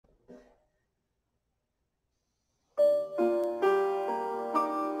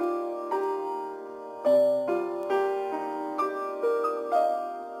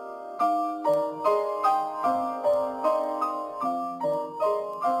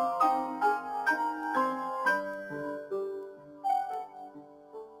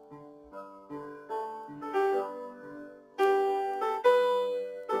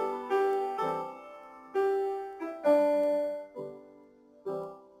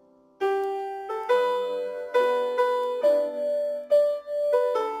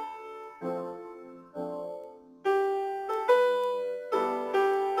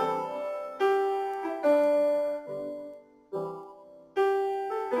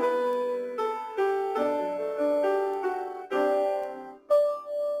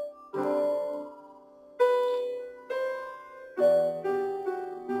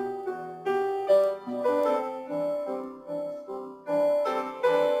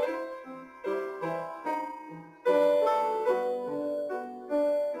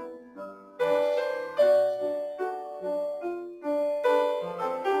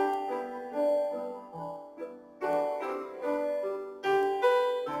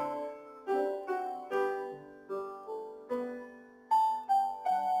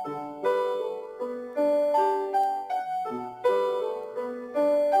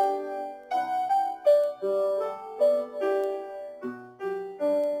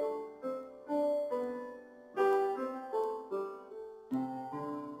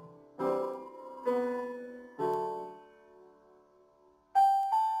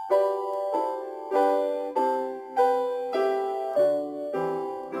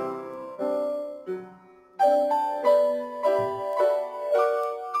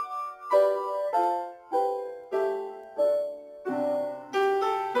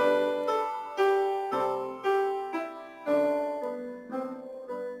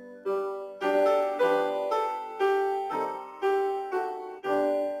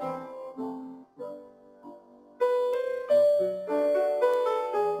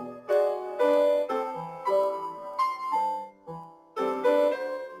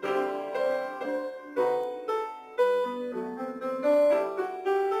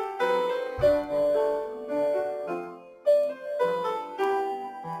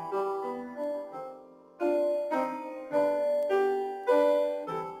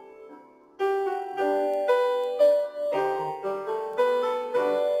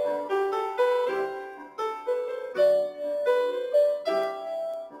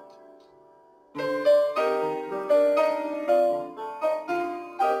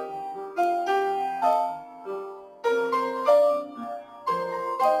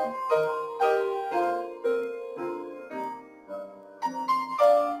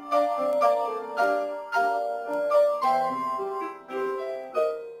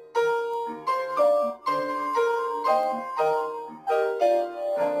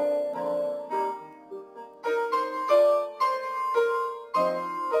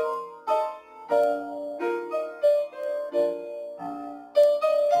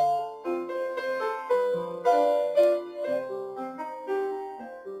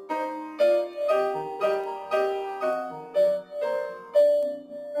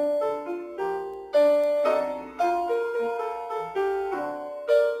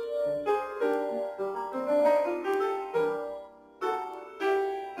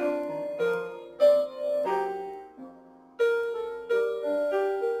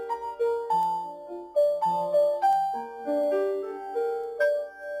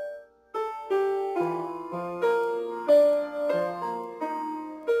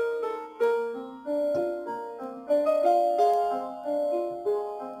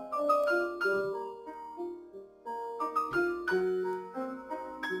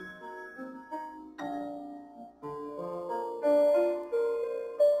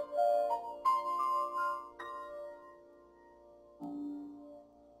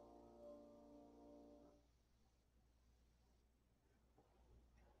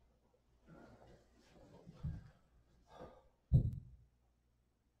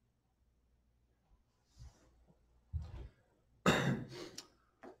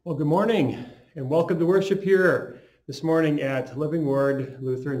Well, good morning and welcome to worship here this morning at Living Word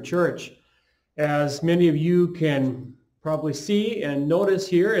Lutheran Church. As many of you can probably see and notice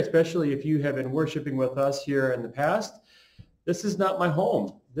here, especially if you have been worshiping with us here in the past, this is not my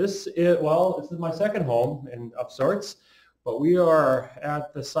home. This is my second home of sorts, but we are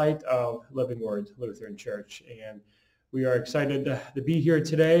at the site of Living Word Lutheran Church, and we are excited to be here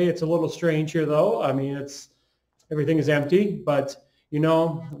today. It's a little strange here though. I mean, everything is empty, but you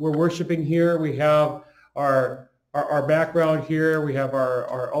know, we're worshiping here. We have our background here. We have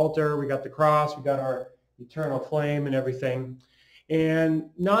our altar. We got the cross. We got our eternal flame and everything. And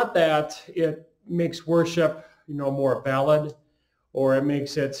not that it makes worship, more valid or it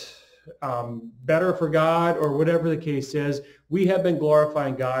makes it better for God or whatever the case is. We have been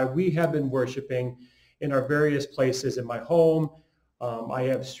glorifying God. We have been worshiping in our various places in my home. I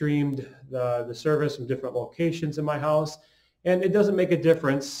have streamed the service from different locations in my house. And it doesn't make a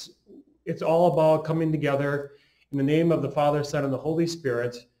difference. It's all about coming together in the name of the Father, Son, and the Holy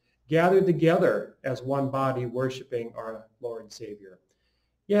Spirit, gathered together as one body, worshiping our Lord and Savior.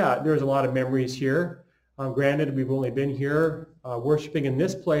 Yeah, there's a lot of memories here. Granted, we've only been here worshiping in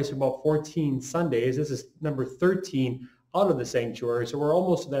this place for about 14 Sundays. This is number 13 out of the sanctuary, so we're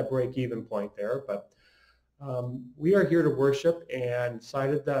almost at that break-even point there. But we are here to worship and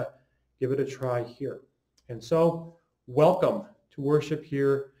decided to give it a try here. And so, welcome to worship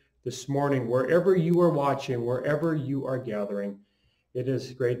here this morning, wherever you are watching, wherever you are gathering. It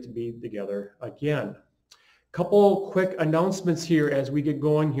is great to be together again. Couple quick announcements here as we get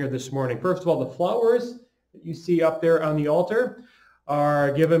going here this morning. First of all, the flowers that you see up there on the altar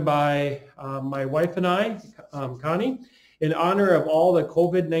are given by my wife and I, Connie, in honor of all the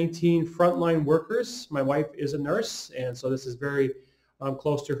COVID-19 frontline workers. My wife is a nurse, and so this is very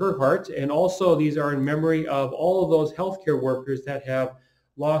close to her heart. And also these are in memory of all of those healthcare workers that have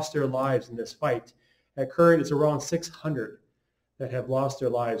lost their lives in this fight. At current, it's around 600 that have lost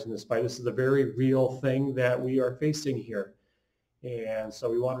their lives in this fight. This is a very real thing that we are facing here. And so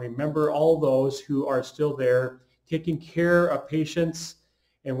we want to remember all those who are still there taking care of patients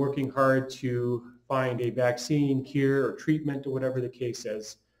and working hard to find a vaccine, cure, or treatment, or whatever the case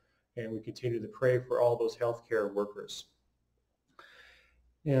is. And we continue to pray for all those healthcare workers.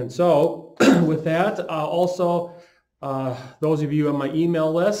 And so with that, also, those of you on my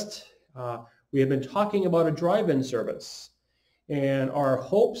email list, we have been talking about a drive-in service. And our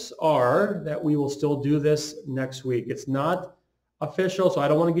hopes are that we will still do this next week. It's not official, so I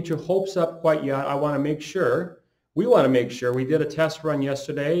don't want to get your hopes up quite yet. We want to make sure. We did a test run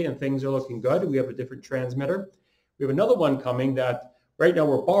yesterday and things are looking good. We have a different transmitter. We have another one coming that right now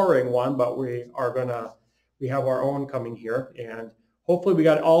we're borrowing one, but we have our own coming here. And hopefully we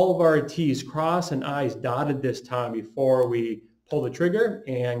got all of our T's crossed and I's dotted this time before we pull the trigger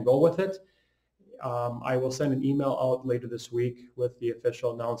and go with it. I will send an email out later this week with the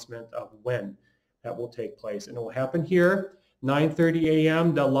official announcement of when that will take place. And it will happen here, 9:30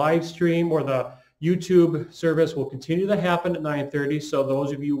 a.m. The live stream or the YouTube service will continue to happen at 9:30. So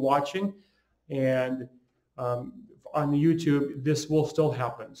those of you watching and on the YouTube, this will still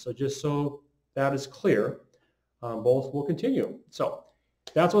happen. So just so that is clear. Both will continue. So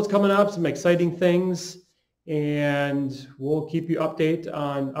that's what's coming up, some exciting things, and we'll keep you updated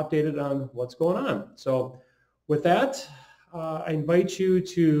on what's going on. So with that, I invite you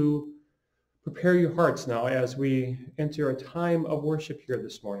to prepare your hearts now as we enter a time of worship here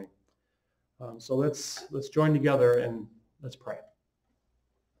this morning. So let's join together and let's pray.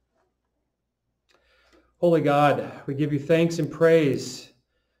 Holy God, we give you thanks and praise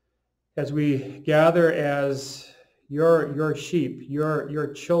as we gather as your sheep,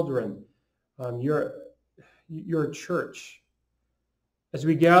 your children, your church. As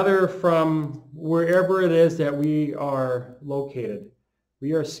we gather from wherever it is that we are located,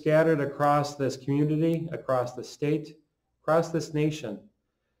 we are scattered across this community, across the state, across this nation.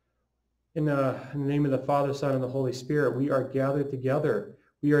 In the name of the Father, Son, and the Holy Spirit, we are gathered together.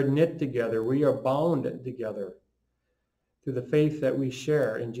 We are knit together. We are bound together through the faith that we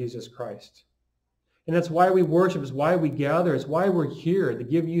share in Jesus Christ. And that's why we worship, is why we gather, is why we're here, to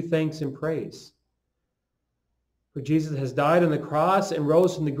give you thanks and praise. For Jesus has died on the cross and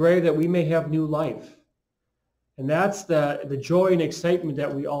rose from the grave that we may have new life. And that's the joy and excitement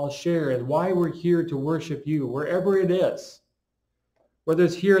that we all share, and why we're here to worship you, wherever it is. Whether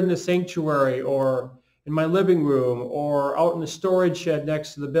it's here in the sanctuary, or in my living room, or out in the storage shed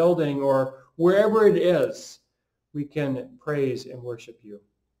next to the building, or wherever it is, we can praise and worship you.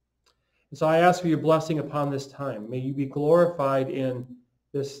 And so I ask for your blessing upon this time. May you be glorified in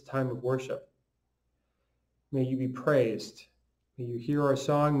this time of worship. May you be praised. May you hear our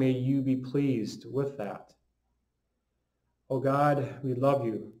song. May you be pleased with that. Oh God, we love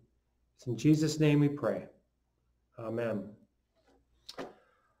you. It's in Jesus' name we pray. Amen.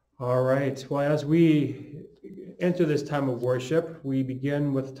 All right. Well, as we enter this time of worship, we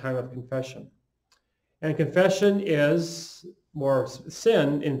begin with a time of confession. And confession is, more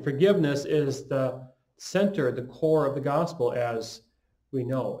sin and forgiveness is the center, the core of the gospel, as we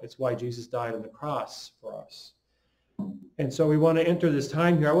know. It's why Jesus died on the cross for us. And so we want to enter this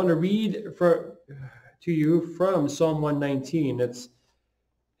time here. I want to read to you from Psalm 119. It's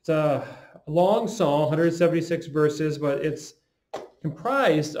a long psalm, 176 verses, but it's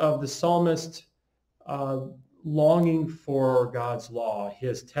comprised of the psalmist longing for God's law,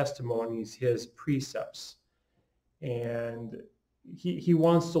 his testimonies, his precepts. And he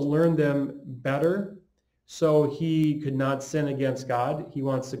wants to learn them better so he could not sin against God. He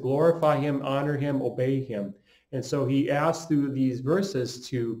wants to glorify him, honor him, obey him. And so he asks through these verses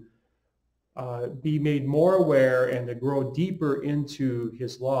to be made more aware and to grow deeper into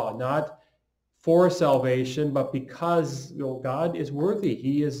his law, not for salvation, but because God is worthy.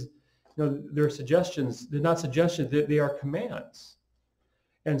 He is, they're suggestions. They're not suggestions. They are commands.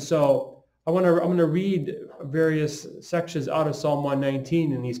 And so I'm going to read various sections out of Psalm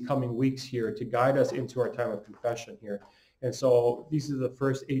 119 in these coming weeks here to guide us into our time of confession here. And so these are the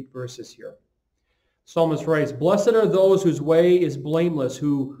first 8 verses here. Psalmist writes, "Blessed are those whose way is blameless,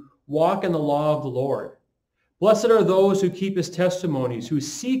 who walk in the law of the Lord. Blessed are those who keep his testimonies, who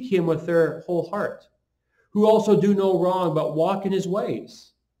seek him with their whole heart, who also do no wrong, but walk in his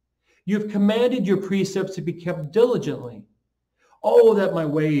ways. You have commanded your precepts to be kept diligently. Oh, that my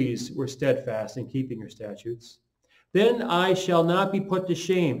ways were steadfast in keeping your statutes. Then I shall not be put to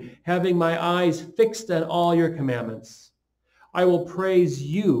shame, having my eyes fixed on all your commandments. I will praise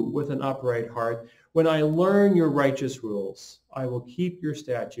you with an upright heart. When I learn your righteous rules, I will keep your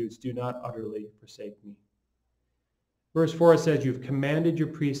statutes. Do not utterly forsake me." Verse 4 says, "You've commanded your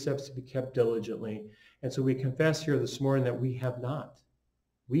precepts to be kept diligently." And so we confess here this morning that we have not.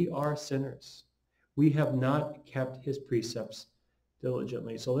 We are sinners. We have not kept his precepts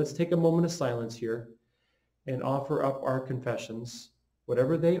diligently. So let's take a moment of silence here and offer up our confessions.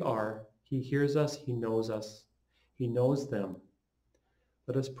 Whatever they are, he hears us, he knows us, he knows them.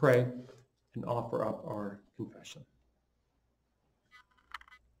 Let us pray and offer up our confession.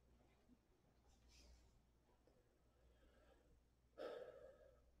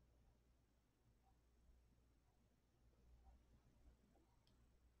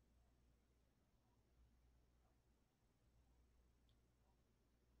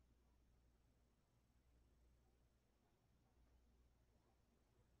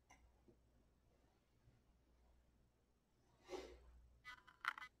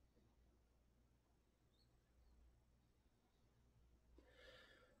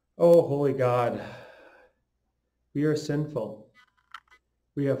 Oh, holy God, we are sinful.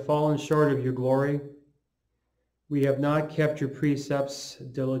 We have fallen short of your glory. We have not kept your precepts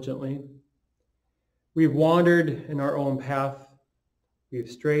diligently. We've wandered in our own path. We've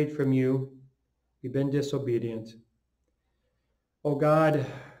strayed from you. We've been disobedient. Oh God,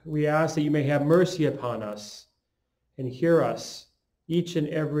 we ask that you may have mercy upon us and hear us, each and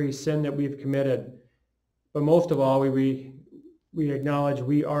every sin that we've committed. But most of all, we acknowledge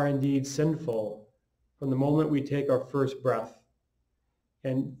we are indeed sinful from the moment we take our first breath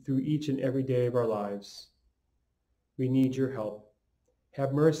and through each and every day of our lives. We need your help.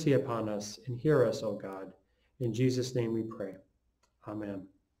 Have mercy upon us and hear us, O God. In Jesus' name we pray. Amen.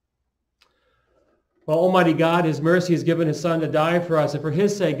 Well, Almighty God, his mercy has given his Son to die for us, and for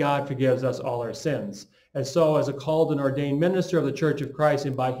his sake, God forgives us all our sins. And so, as a called and ordained minister of the Church of Christ,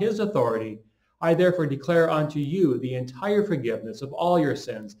 and by his authority, I therefore declare unto you the entire forgiveness of all your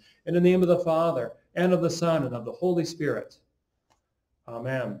sins, in the name of the Father, and of the Son, and of the Holy Spirit.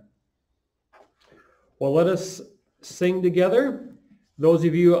 Amen. Well, let us sing together. Those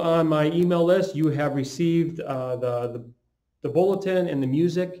of you on my email list, you have received the bulletin and the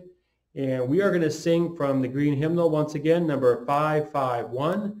music, and we are going to sing from the green hymnal once again, number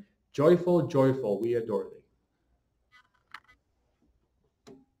 551, Joyful, Joyful, We Adore Thee.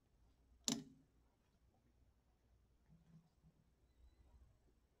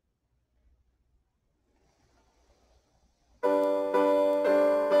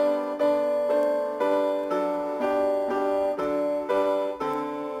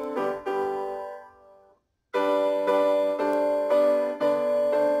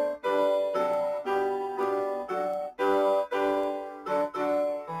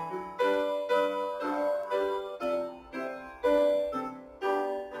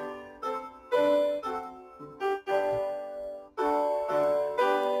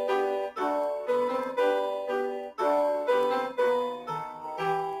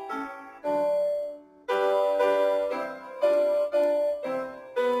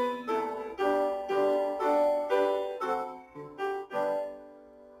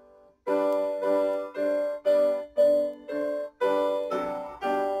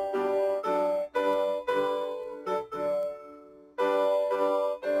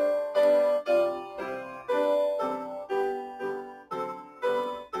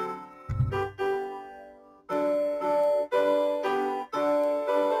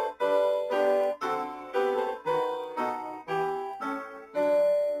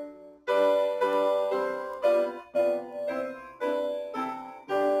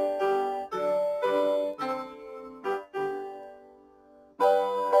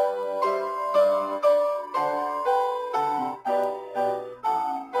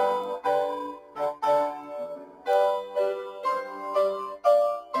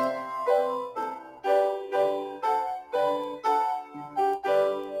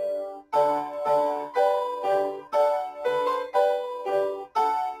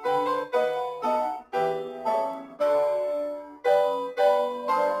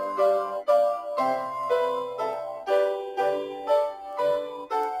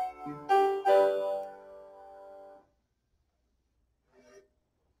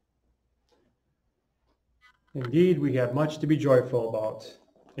 Indeed, we have much to be joyful about.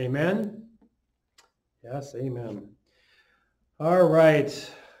 Amen? Yes, amen. All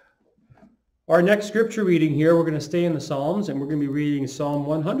right. Our next scripture reading here, we're going to stay in the Psalms, and we're going to be reading Psalm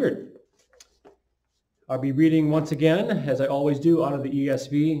 100. I'll be reading once again, as I always do, out of the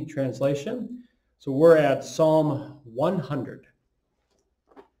ESV translation. So we're at Psalm 100.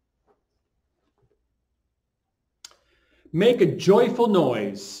 Make a joyful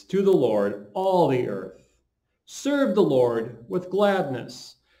noise to the Lord, all the earth. Serve the Lord with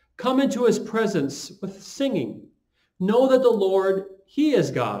gladness. Come into his presence with singing. Know that the Lord, he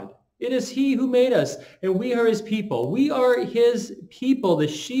is God. It is he who made us, and we are his people. We are his people, the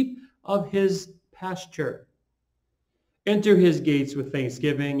sheep of his pasture. Enter his gates with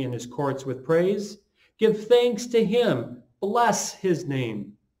thanksgiving and his courts with praise. Give thanks to him. Bless his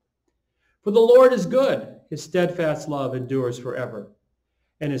name. For the Lord is good. His steadfast love endures forever,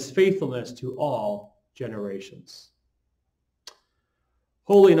 and his faithfulness to all generations.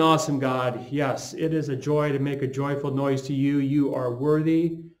 Holy and awesome God, yes, it is a joy to make a joyful noise to you. You are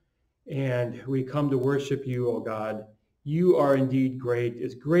worthy, and we come to worship you, O God. You are indeed great.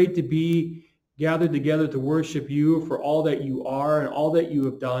 It's great to be gathered together to worship you for all that you are and all that you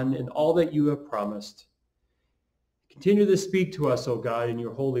have done and all that you have promised. Continue to speak to us, O God, in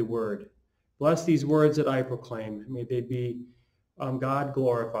your holy word. Bless these words that I proclaim. May they be, God,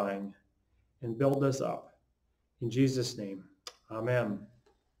 glorifying and build us up. In Jesus' name, amen.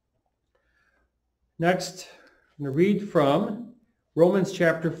 Next, I'm going to read from Romans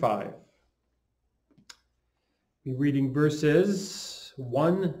chapter 5. We're reading verses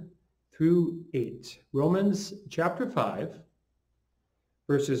 1 through 8. Romans chapter 5,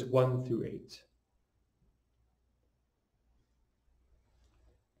 verses 1 through 8.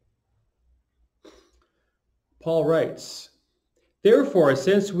 Paul writes, "Therefore,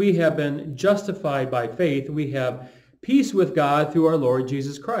 since we have been justified by faith, we have peace with God through our Lord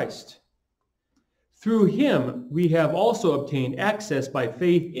Jesus Christ. Through him we have also obtained access by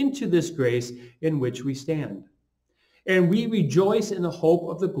faith into this grace in which we stand. And we rejoice in the hope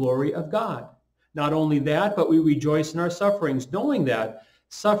of the glory of God. Not only that, but we rejoice in our sufferings, knowing that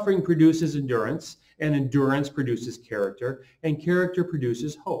suffering produces endurance, and endurance produces character, and character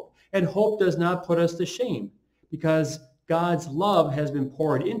produces hope. And hope does not put us to shame, because God's love has been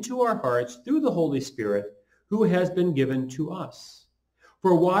poured into our hearts through the Holy Spirit, who has been given to us.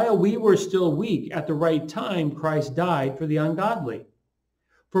 For while we were still weak, at the right time Christ died for the ungodly.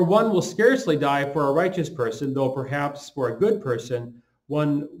 For one will scarcely die for a righteous person, though perhaps for a good person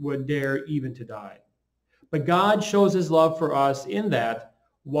one would dare even to die. But God shows his love for us in that,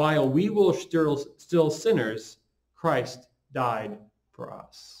 while we were still sinners, Christ died for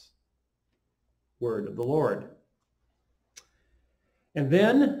us." Word of the Lord. And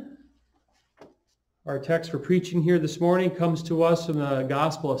then our text for preaching here this morning comes to us from the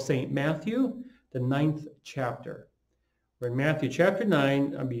Gospel of St. Matthew, the 9th chapter. We're in Matthew chapter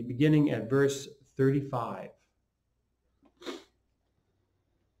 9, I'll be beginning at verse 35.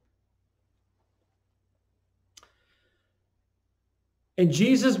 "And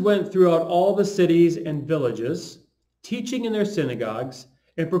Jesus went throughout all the cities and villages, teaching in their synagogues,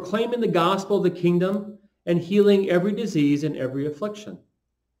 and proclaiming the gospel of the kingdom, and healing every disease and every affliction.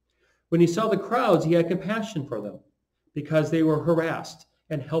 When he saw the crowds, he had compassion for them, because they were harassed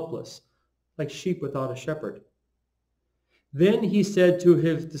and helpless, like sheep without a shepherd. Then he said to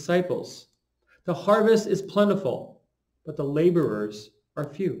his disciples, 'The harvest is plentiful, but the laborers are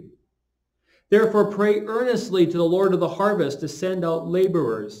few. Therefore pray earnestly to the Lord of the harvest to send out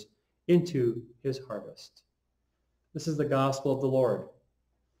laborers into his harvest.'" This is the gospel of the Lord.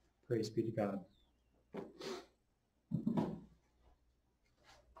 Praise be to God.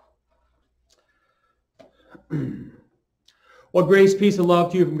 Well, grace, peace, and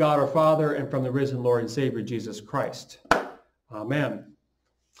love to you from God our Father and from the risen Lord and Savior Jesus Christ. Amen.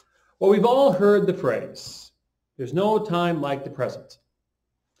 Well, we've all heard the phrase, "There's no time like the present."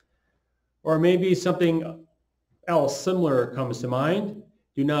 Or maybe something else similar comes to mind.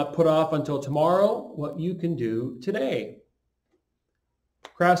 "Do not put off until tomorrow what you can do today."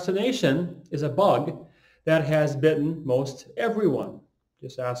 Procrastination is a bug that has bitten most everyone.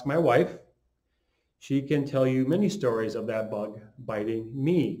 Just ask my wife. She can tell you many stories of that bug biting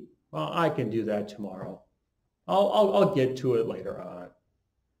me. "Well, I can do that tomorrow. I'll get to it later on."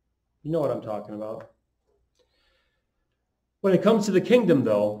 You know what I'm talking about. When it comes to the kingdom,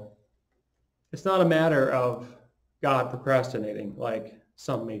 though, it's not a matter of God procrastinating like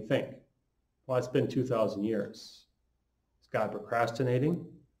some may think. Well, it's been 2,000 years. Is God procrastinating?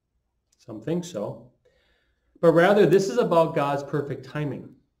 Some think so. But rather, this is about God's perfect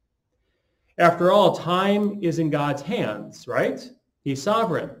timing. After all, time is in God's hands, right? He's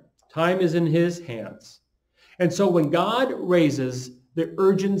sovereign. Time is in his hands. And so when God raises the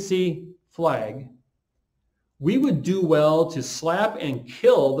urgency flag, we would do well to slap and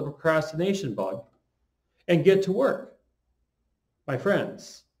kill the procrastination bug and get to work. My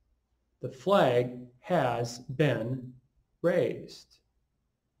friends, the flag has been raised.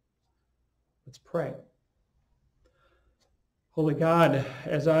 Let's pray. Holy God,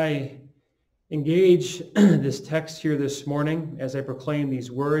 as I engage this text here this morning, as I proclaim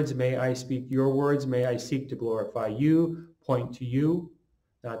these words, may I speak your words, may I seek to glorify you, point to you,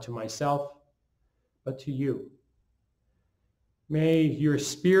 not to myself, but to you. May your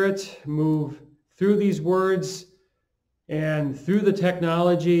Spirit move through these words and through the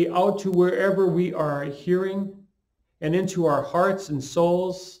technology out to wherever we are hearing and into our hearts and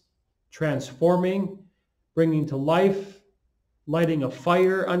souls, transforming, bringing to life, lighting a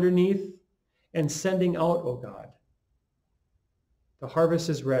fire underneath, and sending out, O God. The harvest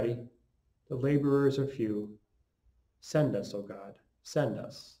is ready. The laborers are few. Send us, O God. Send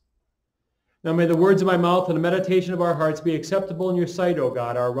us. Now may the words of my mouth and the meditation of our hearts be acceptable in your sight, O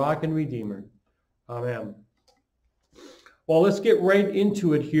God, our rock and redeemer. Amen. Well, let's get right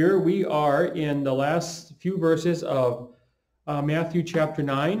into it here. We are in the last few verses of Matthew chapter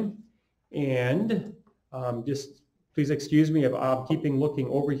 9. And just please excuse me if I'm looking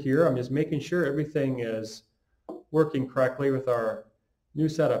over here. I'm just making sure everything is working correctly with our new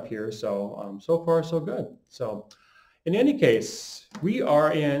setup here. So, so far, so good. So, in any case, we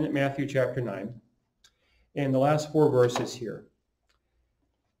are in Matthew chapter 9 and the last 4 verses here.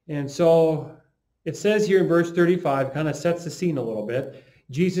 And so it says here in verse 35, kind of sets the scene a little bit.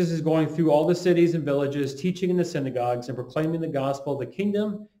 Jesus is going through all the cities and villages, teaching in the synagogues and proclaiming the gospel of the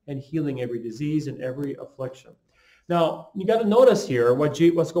kingdom and healing every disease and every affliction. Now, you got to notice here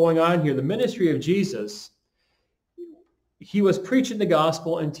what's going on here. The ministry of Jesus, he was preaching the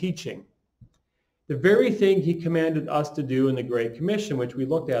gospel and teaching. The very thing he commanded us to do in the Great Commission, which we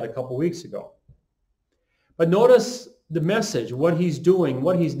looked at a couple weeks ago. But notice the message, what he's doing,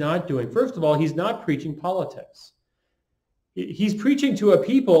 what he's not doing. First of all, he's not preaching politics. He's preaching to a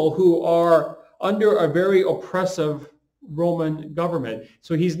people who are under a very oppressive Roman government.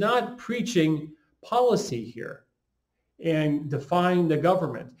 So he's not preaching policy here and defying the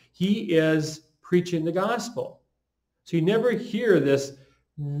government. He is preaching the gospel. So you never hear this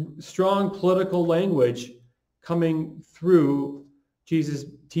strong political language coming through Jesus'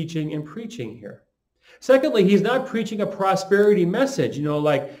 teaching and preaching here. Secondly, he's not preaching a prosperity message,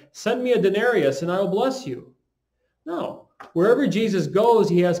 like send me a denarius and I will bless you. No, wherever Jesus goes,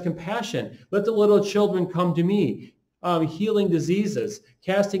 he has compassion. Let the little children come to me, healing diseases,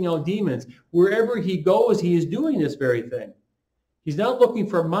 casting out demons. Wherever he goes, he is doing this very thing. He's not looking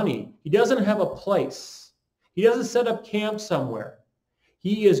for money. He doesn't have a place. He doesn't set up camp somewhere.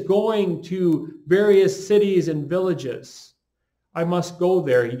 He is going to various cities and villages. I must go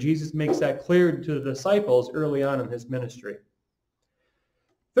there. Jesus makes that clear to the disciples early on in his ministry.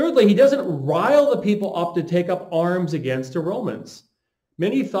 Thirdly, he doesn't rile the people up to take up arms against the Romans.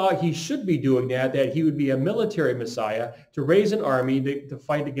 Many thought he should be doing that he would be a military Messiah to raise an army to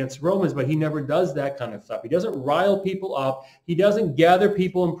fight against Romans, but he never does that kind of stuff. He doesn't rile people up. He doesn't gather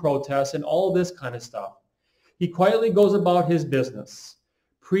people in protest and all this kind of stuff. He quietly goes about his business,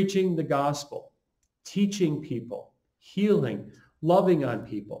 preaching the gospel, teaching people, healing, loving on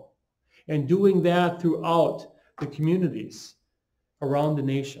people, and doing that throughout the communities around the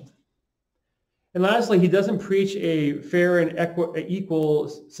nation. And lastly, he doesn't preach a fair and equal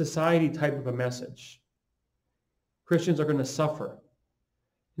society type of a message. Christians are going to suffer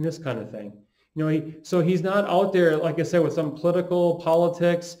in this kind of thing. So he's not out there, like I said, with some political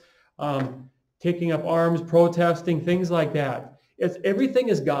politics, taking up arms, protesting, things like that. Everything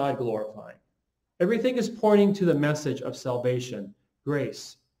is God glorifying. Everything is pointing to the message of salvation,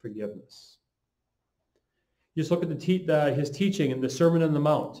 grace, forgiveness. You just look at his teaching in the Sermon on the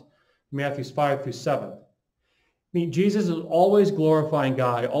Mount, Matthew 5 through 7. Jesus is always glorifying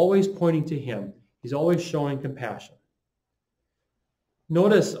God, always pointing to him. He's always showing compassion.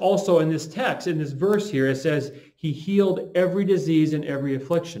 Notice also in this text, in this verse here, it says he healed every disease and every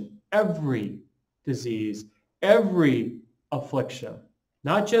affliction. Every disease, every affliction.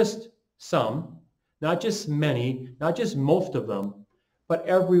 Not just some, not just many, not just most of them, but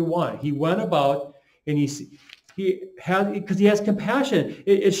every one. He went about and because he has compassion.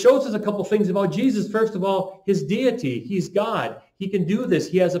 It shows us a couple things about Jesus. First of all, his deity. He's God. He can do this.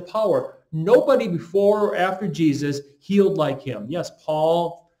 He has a power. Nobody before or after Jesus healed like him. Yes,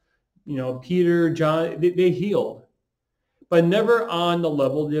 Paul, Peter, John, they healed. but never on the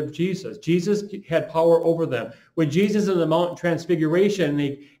level of Jesus. Jesus had power over them. When Jesus in the Mount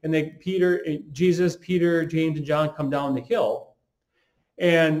Transfiguration, Jesus, Peter, James, and John come down the hill,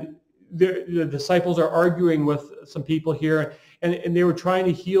 and the disciples are arguing with some people here, and they were trying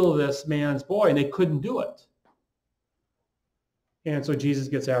to heal this man's boy, and they couldn't do it. And so Jesus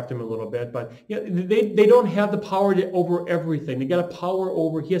gets after him a little bit, but they don't have the power over everything. He has power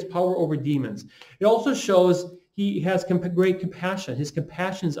over demons. It also shows he has great compassion. His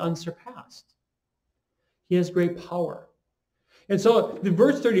compassion is unsurpassed. He has great power. And so the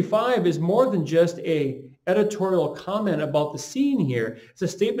verse 35 is more than just an editorial comment about the scene here. It's a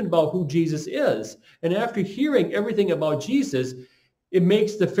statement about who Jesus is. And after hearing everything about Jesus, it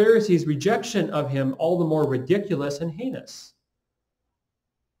makes the Pharisees' rejection of him all the more ridiculous and heinous.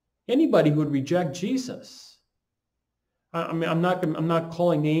 Anybody who would reject Jesus. I mean, I'm not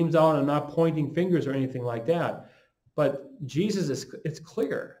calling names out. I'm not pointing fingers or anything like that. But Jesus it's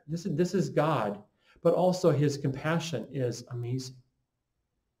clear. This is God, but also his compassion is amazing.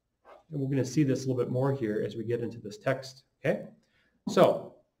 And we're going to see this a little bit more here as we get into this text. Okay?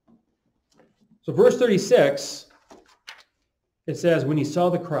 So verse 36, it says, when he saw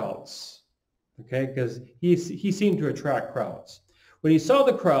the crowds, okay, because he seemed to attract crowds. When he saw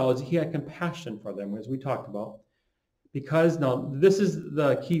the crowds, he had compassion for them, as we talked about. Because, now this is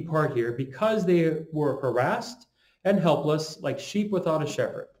the key part here, because they were harassed and helpless, like sheep without a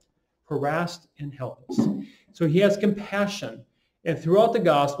shepherd. Harassed and helpless. So he has compassion. And throughout the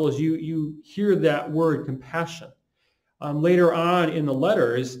Gospels, you hear that word, compassion. Later on in the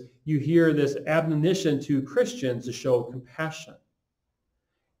letters, you hear this admonition to Christians to show compassion.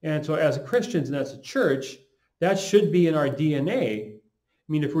 And so as Christians and as a church, that should be in our DNA. I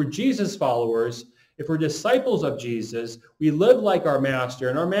mean, if we're Jesus followers, if we're disciples of Jesus, we live like our master,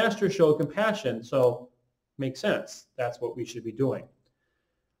 and our master showed compassion, so makes sense. That's what we should be doing.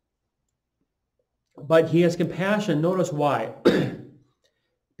 But he has compassion. Notice why.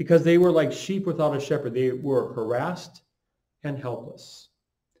 Because they were like sheep without a shepherd. They were harassed and helpless.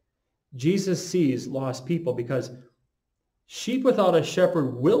 Jesus sees lost people because sheep without a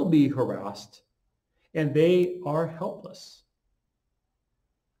shepherd will be harassed, and they are helpless.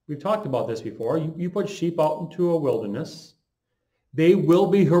 We've talked about this before. You put sheep out into a wilderness, they will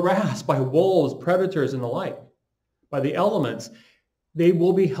be harassed by wolves, predators, and the like, by the elements. They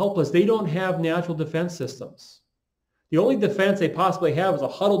will be helpless. They don't have natural defense systems. The only defense they possibly have is to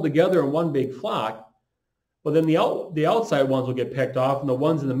huddle together in one big flock. But then the outside ones will get picked off, and the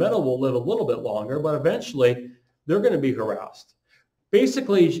ones in the middle will live a little bit longer, but eventually they're going to be harassed.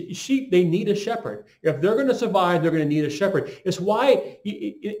 Basically, sheep, they need a shepherd. If they're going to survive, they're going to need a shepherd. It's why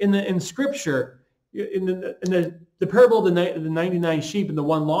in Scripture, in the parable of the 99 sheep and the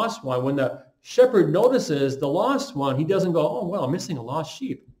one lost one, when the shepherd notices the lost one, he doesn't go, oh, well, I'm missing a lost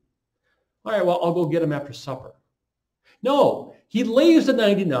sheep. All right, well, I'll go get him after supper. No, he leaves the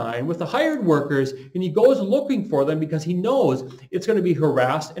 99 with the hired workers, and he goes looking for them because he knows it's going to be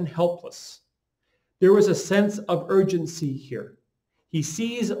harassed and helpless. There was a sense of urgency here. He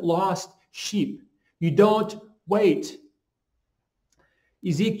sees lost sheep. You don't wait.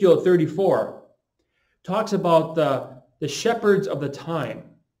 Ezekiel 34 talks about the shepherds of the time,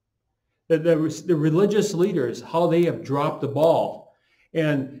 the religious leaders, how they have dropped the ball.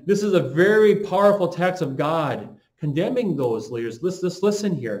 And this is a very powerful text of God condemning those leaders. Let's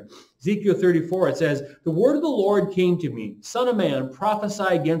listen here. Ezekiel 34, it says, the word of the Lord came to me, Son of man,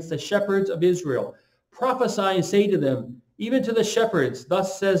 prophesy against the shepherds of Israel. Prophesy and say to them, even to the shepherds,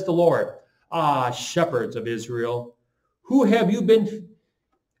 thus says the Lord, shepherds of Israel, who have you been,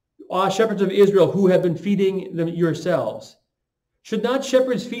 shepherds of Israel, who have been feeding them yourselves? Should not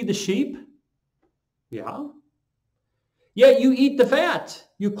shepherds feed the sheep? Yeah. Yet you eat the fat.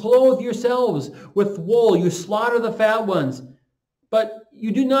 You clothe yourselves with wool. You slaughter the fat ones. But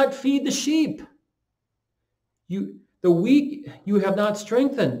you do not feed the sheep. The weak you have not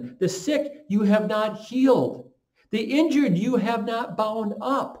strengthened. The sick you have not healed. The injured you have not bound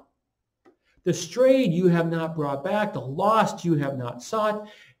up. The strayed you have not brought back. The lost you have not sought.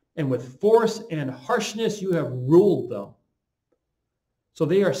 And with force and harshness you have ruled them. So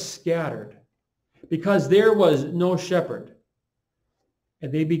they are scattered because there was no shepherd.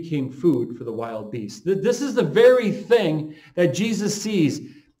 And they became food for the wild beasts. This is the very thing that Jesus sees.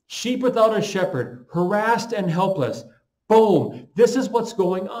 Sheep without a shepherd, harassed and helpless. Boom. This is what's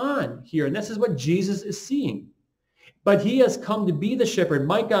going on here. And this is what Jesus is seeing. But he has come to be the shepherd.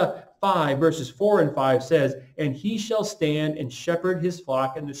 Micah 5 verses 4 and 5 says, and he shall stand and shepherd his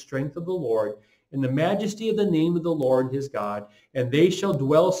flock in the strength of the Lord, in the majesty of the name of the Lord his God, and they shall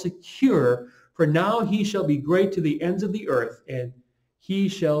dwell secure, For now he shall be great to the ends of the earth, and he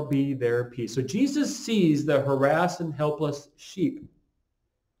shall be their peace. So Jesus sees the harassed and helpless sheep.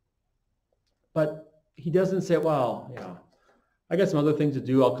 But he doesn't say, well, yeah, I got some other things to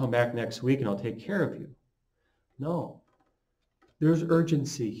do. I'll come back next week and I'll take care of you. No, there's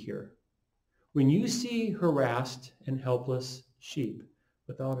urgency here. When you see harassed and helpless sheep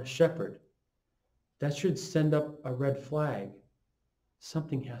without a shepherd, that should send up a red flag.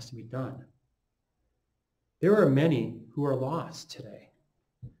 Something has to be done. There are many who are lost today.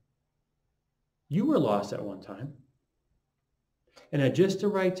 You were lost at one time. And at just the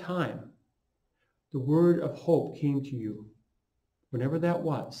right time, the word of hope came to you, whenever that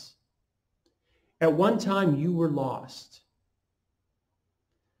was. At one time, you were lost.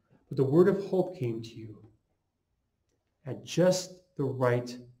 But the word of hope came to you at just the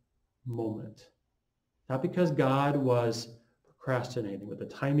right moment. Not because God was procrastinating, but the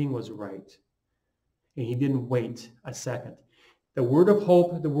timing was right. And he didn't wait a second. The word of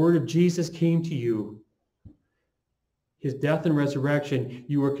hope, the word of Jesus came to you. His death and resurrection,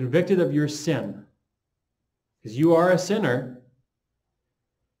 you were convicted of your sin. Because you are a sinner.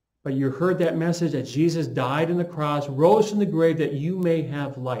 But you heard that message that Jesus died on the cross, rose from the grave that you may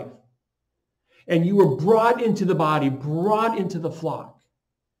have life. And you were brought into the body, brought into the flock.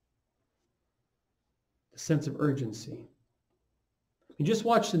 The sense of urgency. You just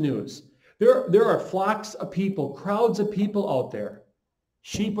watch the news. There are flocks of people, crowds of people out there,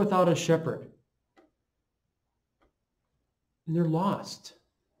 sheep without a shepherd. And they're lost.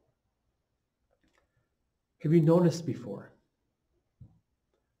 Have you noticed before?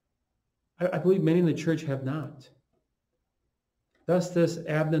 I believe many in the church have not. Thus, this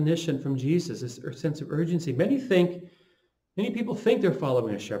admonition from Jesus, this sense of urgency. Many people think they're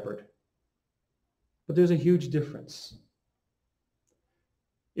following a shepherd, but there's a huge difference.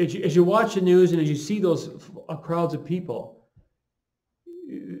 As you watch the news and as you see those crowds of people,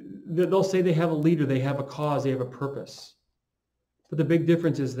 they'll say they have a leader, they have a cause, they have a purpose. But the big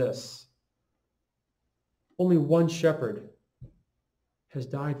difference is this. Only one shepherd has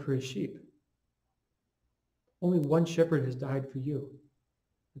died for his sheep. Only one shepherd has died for you.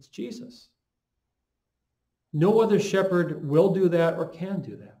 It's Jesus. No other shepherd will do that or can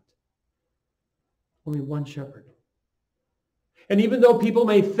do that. Only one shepherd. And even though people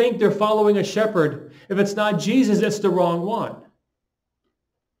may think they're following a shepherd, if it's not Jesus, it's the wrong one.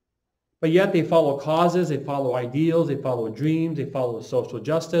 But yet they follow causes, they follow ideals, they follow dreams, they follow social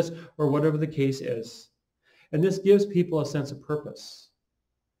justice, or whatever the case is. And this gives people a sense of purpose.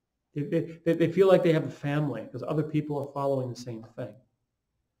 They feel like they have a family because other people are following the same thing.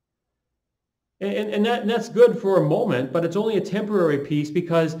 And that's good for a moment, but it's only a temporary piece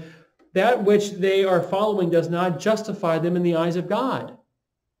because that which they are following does not justify them in the eyes of God.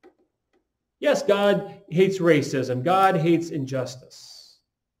 Yes, God hates racism. God hates injustice.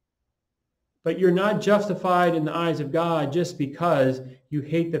 But you're not justified in the eyes of God just because you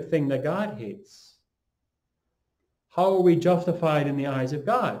hate the thing that God hates. How are we justified in the eyes of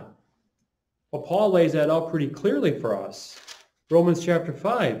God? Well, Paul lays that out pretty clearly for us. Romans chapter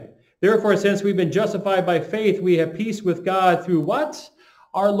 5. Therefore, since we've been justified by faith, we have peace with God through what?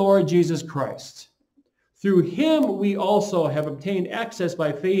 Our Lord Jesus Christ. Through him we also have obtained access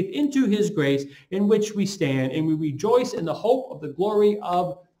by faith into his grace in which we stand, and we rejoice in the hope of the glory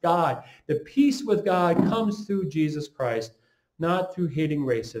of God. The peace with God comes through Jesus Christ, not through hating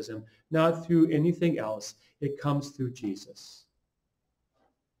racism, not through anything else. It comes through Jesus.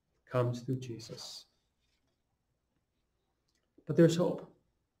 It comes through Jesus. But there's hope.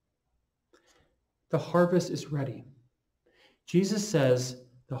 The harvest is ready. Jesus says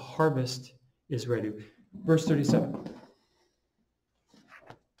the harvest is ready. Verse 37.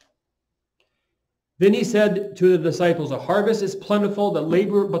 Then he said to the disciples, the harvest is plentiful,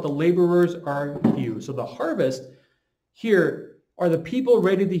 but the laborers are few. So the harvest here are the people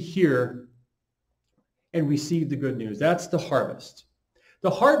ready to hear and receive the good news. That's the harvest.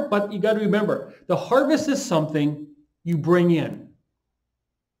 But you got to remember, the harvest is something you bring in.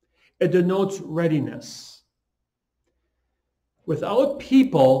 It denotes readiness. Without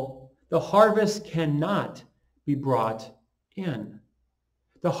people, the harvest cannot be brought in.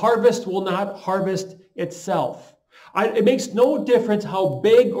 The harvest will not harvest itself. It makes no difference how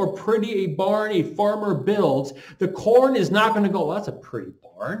big or pretty a barn a farmer builds. The corn is not going to go, well, that's a pretty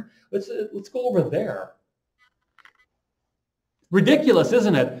barn. Let's go over there. Ridiculous,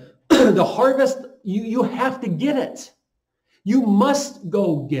 isn't it? The harvest, you have to get it. You must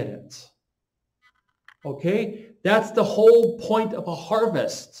go get it. Okay? That's the whole point of a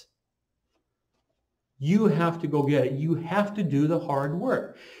harvest. You have to go get it. You have to do the hard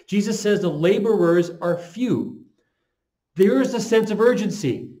work. Jesus says the laborers are few. There is a sense of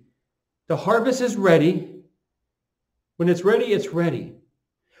urgency. The harvest is ready. When it's ready, it's ready.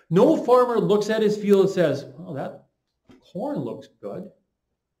 No farmer looks at his field and says, well, that corn looks good.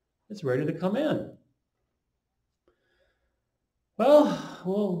 It's ready to come in.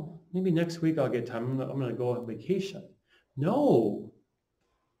 Well, maybe next week I'll get time. I'm going to go on vacation. No.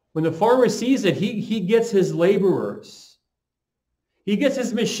 When the farmer sees it, he gets his laborers. He gets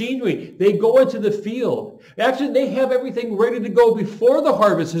his machinery. They go into the field. Actually, they have everything ready to go before the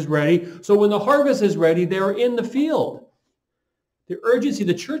harvest is ready. So when the harvest is ready, they're in the field. The urgency,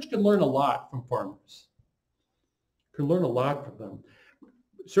 the church can learn a lot from farmers. Can learn a lot from them.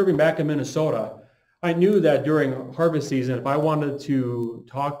 Serving back in Minnesota, I knew that during harvest season, if I wanted to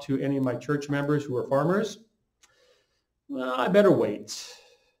talk to any of my church members who were farmers, well, I better wait.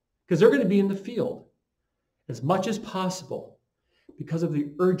 Because they're going to be in the field as much as possible because of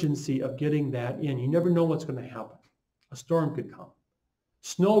the urgency of getting that in. You never know what's going to happen. A storm could come.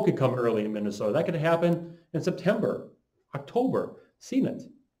 Snow could come early in Minnesota. That could happen in September, October. Seen it.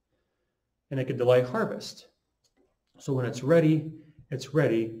 And it could delay harvest. So when it's ready,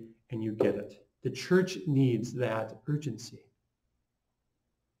 and you get it. The church needs that urgency.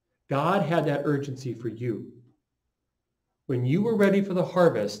 God had that urgency for you. When you were ready for the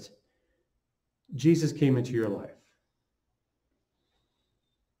harvest, Jesus came into your life.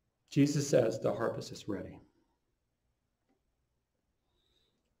 Jesus says the harvest is ready.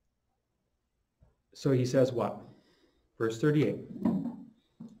 So he says what? Verse 38.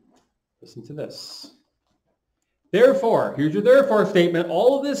 Listen to this. Therefore, here's your therefore statement.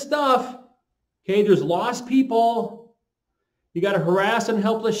 All of this stuff, okay, there's lost people. You got to harass and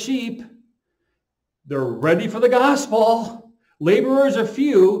helpless sheep. They're ready for the gospel. Laborers are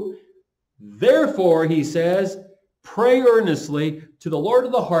few. Therefore, he says, pray earnestly to the Lord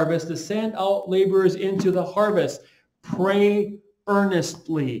of the harvest to send out laborers into the harvest. Pray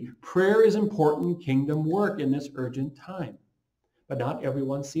earnestly. Prayer is important kingdom work in this urgent time. But not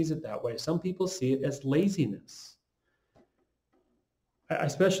everyone sees it that way. Some people see it as laziness. I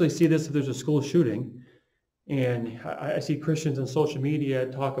especially see this if there's a school shooting. And I see Christians on social media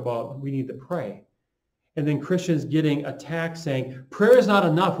talk about we need to pray. And then Christians getting attacked saying, prayer is not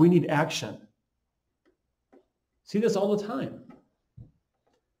enough, we need action. See this all the time.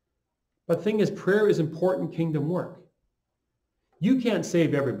 But the thing is, prayer is important kingdom work. You can't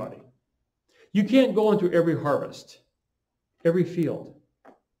save everybody. You can't go into every harvest, every field.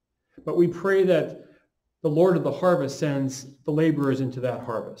 But we pray that the Lord of the harvest sends the laborers into that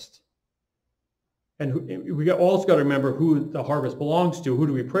harvest. And we also got to remember who the harvest belongs to. Who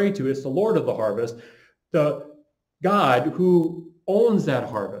do we pray to? It's the Lord of the harvest, the God who owns that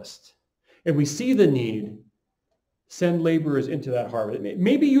harvest. And we see the need, send laborers into that harvest.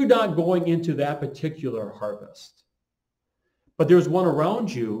 Maybe you're not going into that particular harvest, but there's one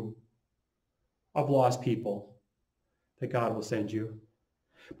around you of lost people that God will send you.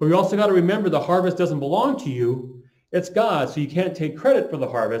 But we also got to remember the harvest doesn't belong to you. It's God, so you can't take credit for the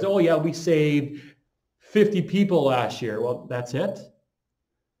harvest. Oh yeah, we saved 50 people last year. Well, that's it.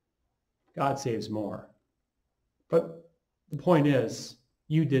 God saves more. But the point is,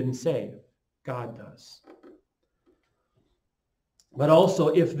 you didn't save. God does. But also,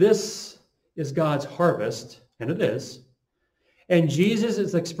 if this is God's harvest, and it is, and Jesus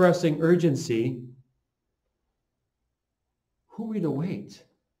is expressing urgency, who are we to wait?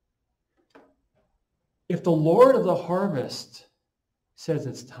 If the Lord of the harvest says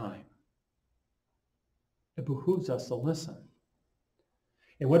it's time, it behooves us to listen.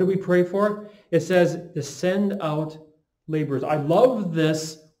 And what do we pray for? It says to send out laborers. I love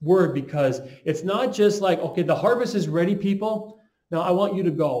this word because it's not just like, okay, the harvest is ready, people. Now I want you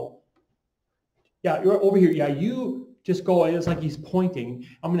to go. Yeah, you're over here. Yeah, you just go. It's like he's pointing.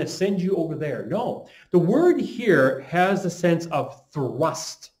 I'm going to send you over there. No, the word here has the sense of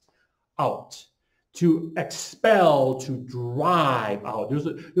thrust out, to expel, to drive out.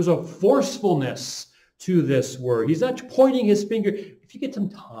 There's a forcefulness to this word. He's not pointing his finger. If you get some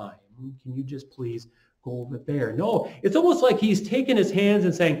time, can you just please go over there? No, it's almost like he's taking his hands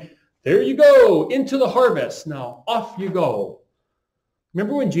and saying, there you go, into the harvest. Now, off you go.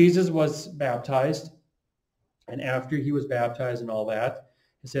 Remember when Jesus was baptized? And after he was baptized and all that,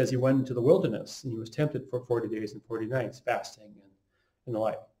 it says he went into the wilderness and he was tempted for 40 days and 40 nights, fasting and the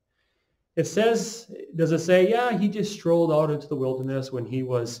like. It says, does it say, yeah, he just strolled out into the wilderness when he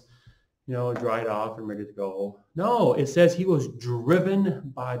was, dried off and ready to go? No, it says he was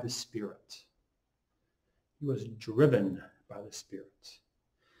driven by the Spirit. He was driven by the Spirit.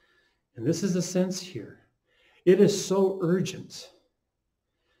 And this is the sense here. It is so urgent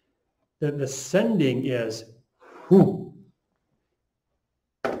that the sending is, whoo.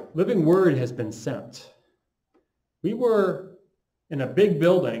 Living Word has been sent. We were in a big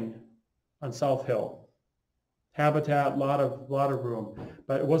building on South Hill. Habitat, lot of room,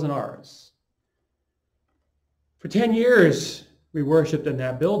 but it wasn't ours. For 10 years, we worshiped in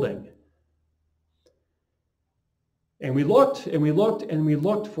that building. And we looked and we looked and we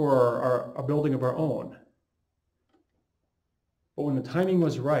looked for a building of our own. But when the timing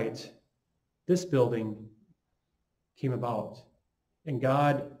was right, this building came about. And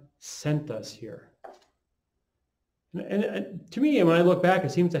God sent us here. And to me, when I look back,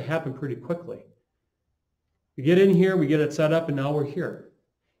 it seems to happen pretty quickly. We get in here, we get it set up, and now we're here.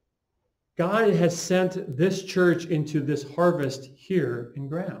 God has sent this church into this harvest here in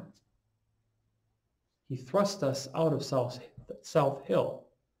Graham. He thrust us out of South Hill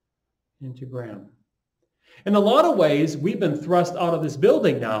into Graham. In a lot of ways, we've been thrust out of this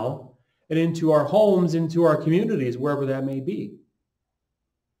building now and into our homes, into our communities, wherever that may be.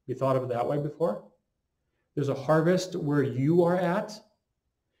 You thought of it that way before? There's a harvest where you are at,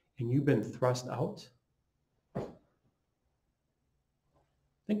 and you've been thrust out.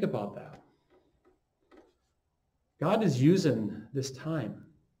 Think about that. God is using this time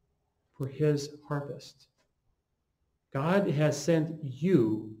for his harvest. God has sent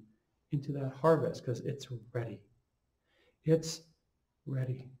you into that harvest because it's ready. It's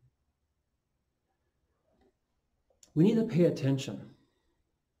ready. We need to pay attention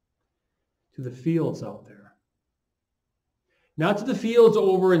to the fields out there. Not to the fields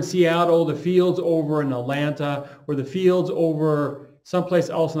over in Seattle, the fields over in Atlanta, or the fields over someplace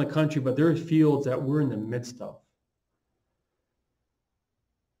else in the country, but there are fields that we're in the midst of.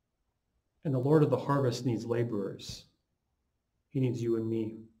 And the Lord of the harvest needs laborers. He needs you and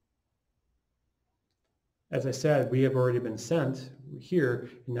me. As I said, we have already been sent here,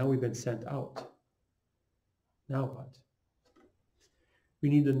 and now we've been sent out. Now what? We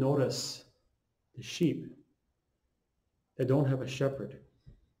need to notice the sheep that don't have a shepherd.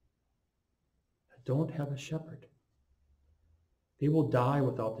 That don't have a shepherd. They will die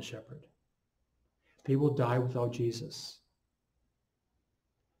without the shepherd. They will die without Jesus.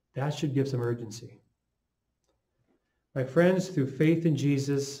 That should give some urgency. My friends, through faith in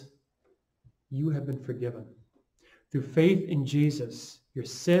Jesus, you have been forgiven. Through faith in Jesus, your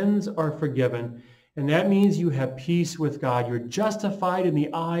sins are forgiven, and that means you have peace with God. You're justified in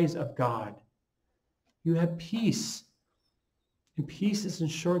the eyes of God. You have peace, and peace is in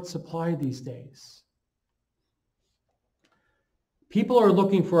short supply these days. People are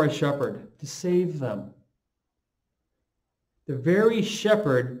looking for a shepherd to save them. The very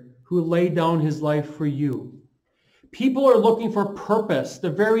shepherd who laid down his life for you. People are looking for purpose, the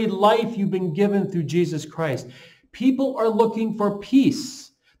very life you've been given through Jesus Christ. People are looking for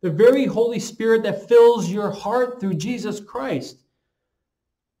peace, the very Holy Spirit that fills your heart through Jesus Christ.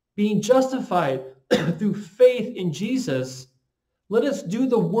 Being justified through faith in Jesus, let us do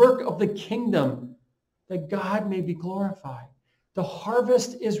the work of the kingdom that God may be glorified. The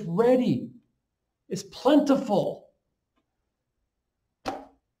harvest is ready. It's plentiful.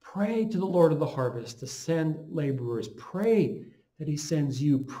 Pray to the Lord of the harvest to send laborers. Pray that he sends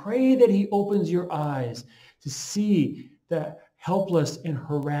you. Pray that he opens your eyes to see the helpless and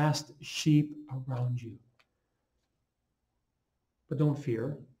harassed sheep around you. But don't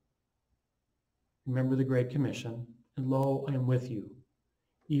fear. Remember the Great Commission. And lo, I am with you,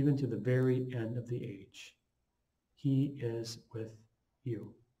 even to the very end of the age. He is with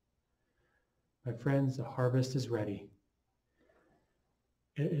you. My friends, the harvest is ready.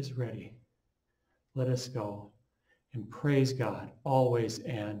 It is ready. Let us go and praise God always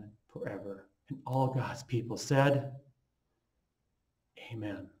and forever. And all God's people said,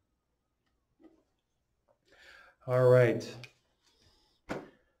 amen. All right.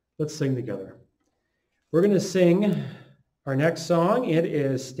 Let's sing together. We're going to sing our next song. It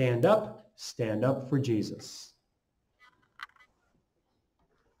is Stand Up for Jesus.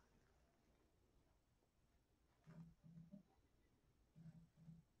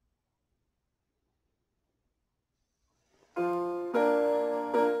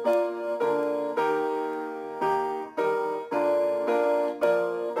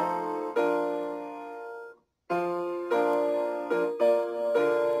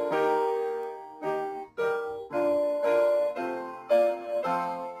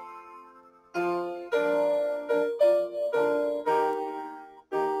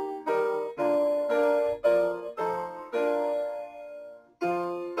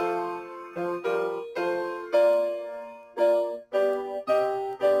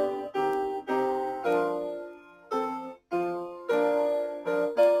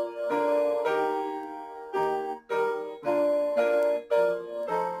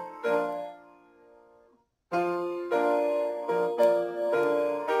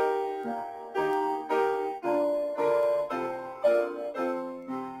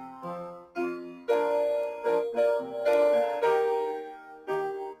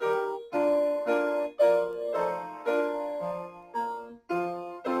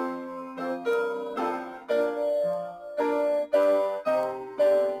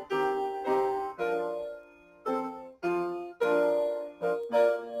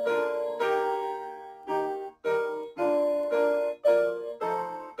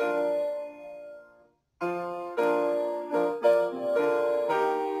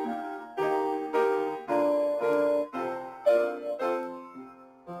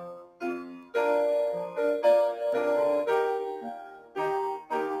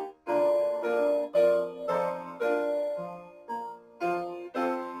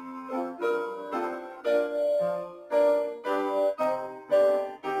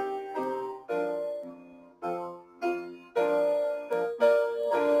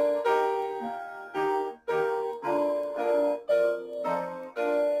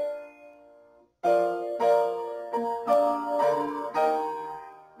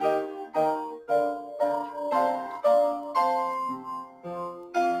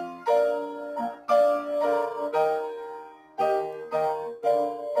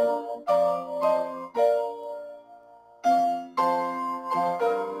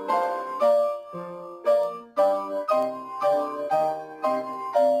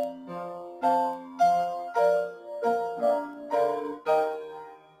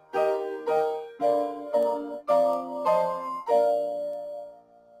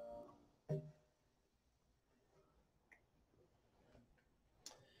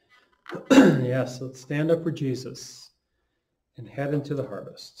 Yes, let's stand up for Jesus and head into the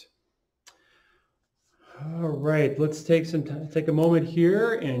harvest. All right, let's take a moment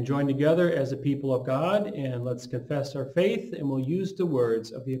here and join together as a people of God, and let's confess our faith, and we'll use the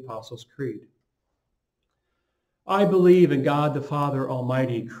words of the Apostles' Creed. I believe in God the Father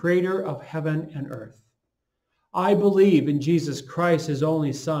Almighty, creator of heaven and earth. I believe in Jesus Christ, his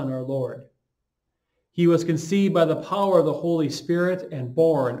only Son, our Lord. He was conceived by the power of the Holy Spirit and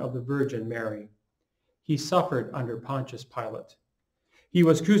born of the Virgin Mary. He suffered under Pontius Pilate. He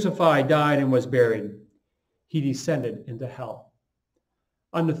was crucified, died, and was buried. He descended into hell.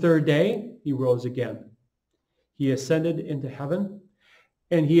 On the third day, he rose again. He ascended into heaven,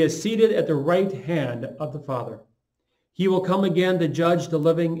 and he is seated at the right hand of the Father. He will come again to judge the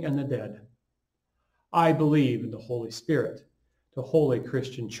living and the dead. I believe in the Holy Spirit, the holy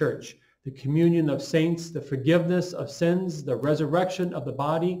Christian church, the communion of saints, the forgiveness of sins, the resurrection of the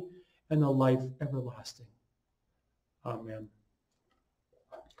body, and the life everlasting. Amen.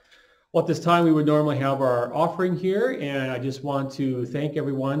 Well, at this time, we would normally have our offering here, and I just want to thank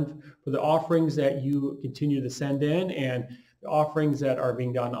everyone for the offerings that you continue to send in and the offerings that are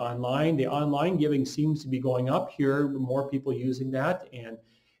being done online. The online giving seems to be going up here, more people using that, and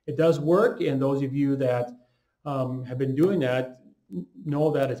it does work. And those of you that have been doing that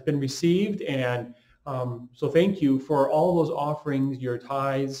know that it's been received. And so thank you for all those offerings, your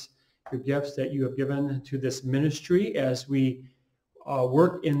tithes, your gifts that you have given to this ministry as we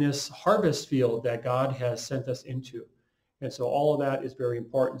work in this harvest field that God has sent us into. And so all of that is very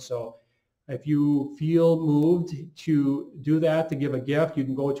important. So if you feel moved to do that, to give a gift, you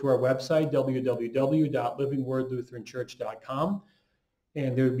can go to our website, www.livingwordlutheranchurch.com,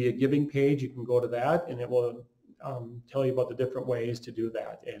 and there would be a giving page. You can go to that, and it will tell you about the different ways to do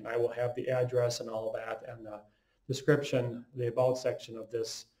that. And I will have the address and all of that and the description, the about section of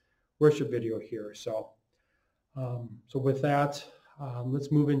this worship video here. So, with that,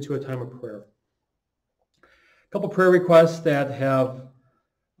 let's move into a time of prayer. A couple prayer requests that have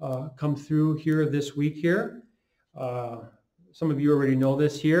come through here this week here. Some of you already know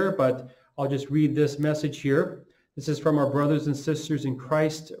this here, but I'll just read this message here. This is from our brothers and sisters in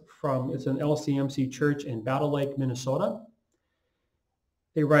Christ it's an LCMC church in Battle Lake, Minnesota.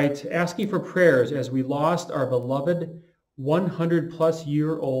 They write, asking for prayers as we lost our beloved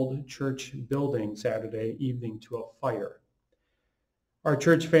 100-plus-year-old church building Saturday evening to a fire. Our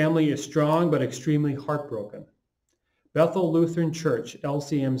church family is strong but extremely heartbroken. Bethel Lutheran Church,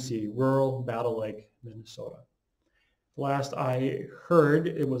 LCMC, rural Battle Lake, Minnesota. Last I heard,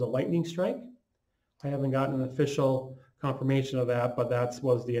 it was a lightning strike. I haven't gotten an official confirmation of that, but that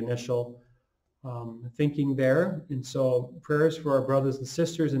was the initial thinking there. And so prayers for our brothers and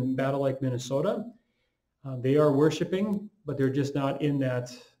sisters in Battle Lake, Minnesota. They are worshiping, but they're just not in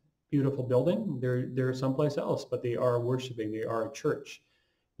that beautiful building. They're someplace else, but they are worshiping. They are a church.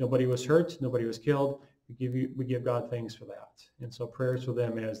 Nobody was hurt. Nobody was killed. We give God thanks for that. And so prayers for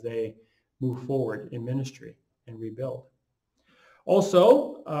them as they move forward in ministry and rebuild.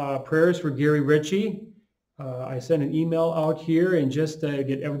 Also, prayers for Gary Ritchie. I sent an email out here, and just to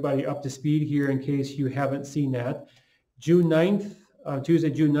get everybody up to speed here in case you haven't seen that. June 9th,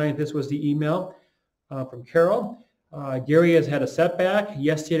 Tuesday, June 9th, this was the email from Carol. Gary has had a setback.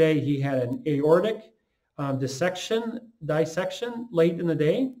 Yesterday, he had an aortic dissection late in the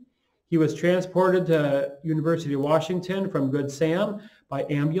day. He was transported to University of Washington from Good Sam by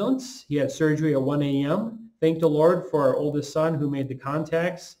ambulance. He had surgery at 1 a.m. Thank the Lord for our oldest son who made the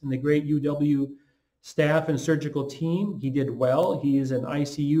contacts and the great UW staff and surgical team. He did well. He is in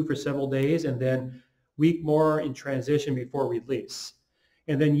ICU for several days and then week more in transition before release.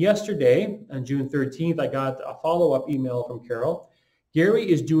 And then yesterday, on June 13th, I got a follow-up email from Carol. Gary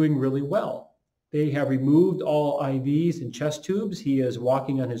is doing really well. They have removed all IVs and chest tubes. He is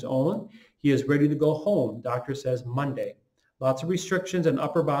walking on his own. He is ready to go home, doctor says Monday. Lots of restrictions on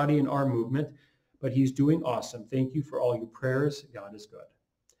upper body and arm movement, but he's doing awesome. Thank you for all your prayers. God is good.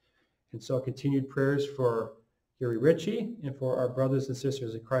 And so continued prayers for Gary Ritchie and for our brothers and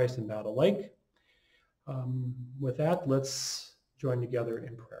sisters in Christ in Battle Lake. With that, let's join together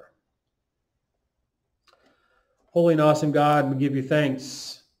in prayer. Holy and awesome God, we give you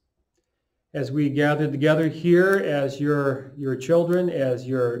thanks as we gather together here as your children, as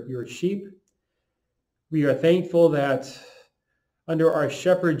your sheep. We are thankful that under our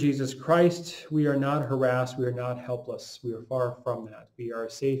shepherd, Jesus Christ, we are not harassed, we are not helpless. We are far from that. We are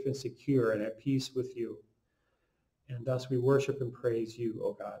safe and secure and at peace with you. And thus we worship and praise you,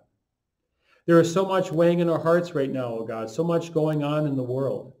 O God. There is so much weighing in our hearts right now, O God, so much going on in the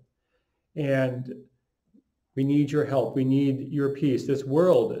world. And We need your help. We need your peace. This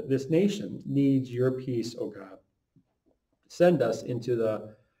world, this nation needs your peace, O God. Send us into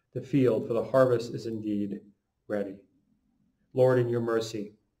the field, for the harvest is indeed ready. Lord, in your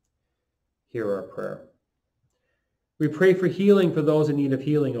mercy, hear our prayer. We pray for healing for those in need of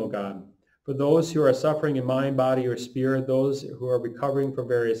healing, O God. For those who are suffering in mind, body, or spirit, those who are recovering from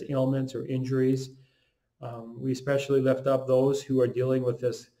various ailments or injuries. We especially lift up those who are dealing with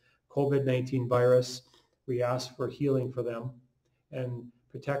this COVID-19 virus. We ask for healing for them and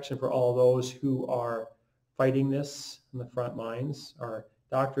protection for all those who are fighting this in the front lines, our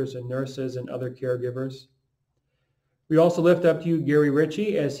doctors and nurses and other caregivers. We also lift up to you Gary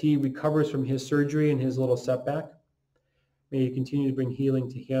Ritchie as he recovers from his surgery and his little setback. May you continue to bring healing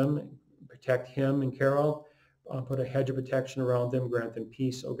to him, protect him and Carol, put a hedge of protection around them, grant them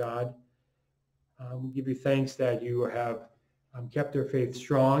peace, O God. We give you thanks that you have kept their faith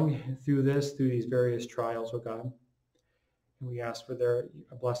strong through these various trials, O God. And we ask for their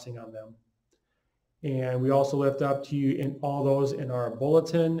blessing on them. And we also lift up to you in all those in our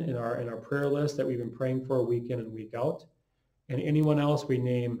bulletin, in our prayer list that we've been praying for week in and week out, and anyone else we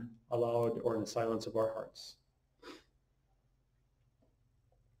name aloud or in the silence of our hearts.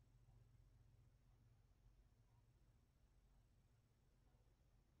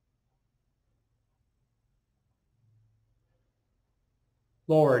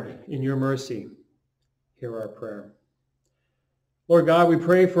 Lord, in your mercy, hear our prayer. Lord God, we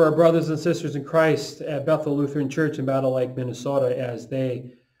pray for our brothers and sisters in Christ at Bethel Lutheran Church in Battle Lake, Minnesota, as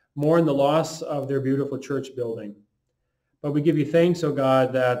they mourn the loss of their beautiful church building. But we give you thanks, O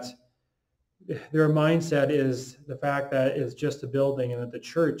God, that their mindset is the fact that it's just a building and that the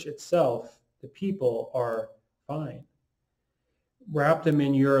church itself, the people, are fine. Wrap them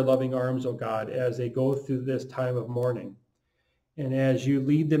in your loving arms, O God, as they go through this time of mourning. And as you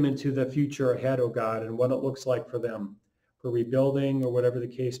lead them into the future ahead, O God, and what it looks like for them, for rebuilding or whatever the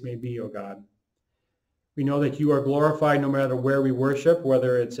case may be, O God. We know that you are glorified no matter where we worship,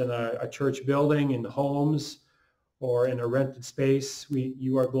 whether it's in a church building, in homes, or in a rented space.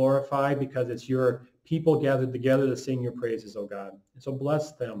 You are glorified because it's your people gathered together to sing your praises, O God. And so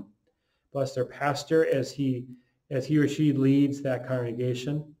bless them. Bless their pastor as he or she leads that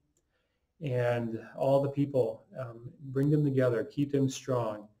congregation. And all the people, bring them together, keep them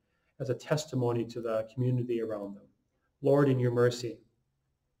strong as a testimony to the community around them. Lord, in your mercy,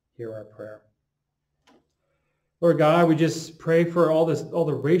 hear our prayer. Lord God, we just pray for all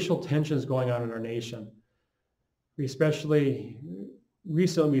the racial tensions going on in our nation. We especially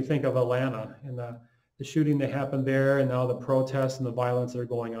recently think of Atlanta and the shooting that happened there, and now the protests and the violence that are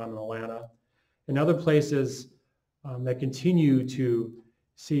going on in Atlanta, and other places that continue to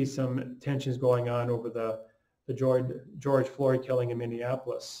see some tensions going on over the George Floyd killing in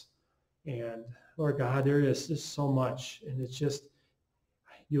Minneapolis. And Lord God, there is just so much, and it's just,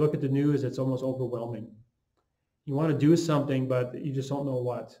 you look at the news, it's almost overwhelming. You want to do something, but you just don't know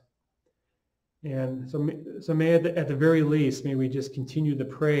what. And so may at the very least, may we just continue to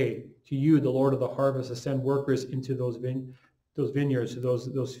pray to you, the Lord of the harvest, to send workers into those vineyards, to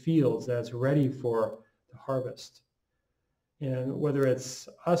those fields that's ready for the harvest. And whether it's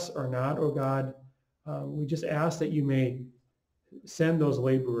us or not, oh God, we just ask that you may send those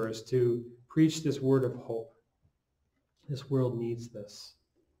laborers to preach this word of hope. This world needs this.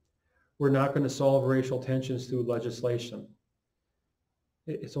 We're not going to solve racial tensions through legislation.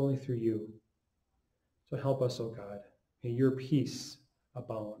 It's only through you. So help us, O God. May your peace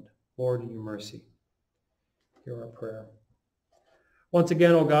abound. Lord, in your mercy, hear our prayer. Once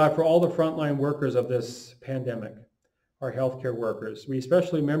again, O God, for all the frontline workers of this pandemic, our healthcare workers, we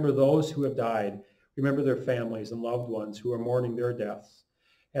especially remember those who have died. Remember their families and loved ones who are mourning their deaths,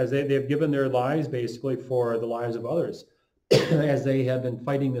 as they've given their lives basically for the lives of others, as they have been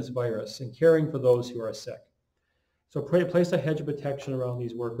fighting this virus and caring for those who are sick. So place a hedge of protection around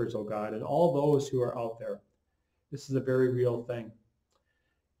these workers, oh God, and all those who are out there. This is a very real thing.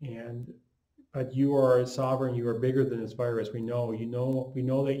 But you are sovereign, you are bigger than this virus. We know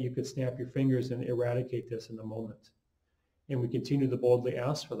that you could snap your fingers and eradicate this in a moment. And we continue to boldly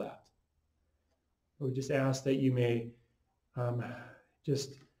ask for that. We just ask that you may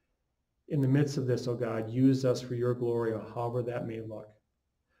just in the midst of this, oh God, use us for your glory, however that may look.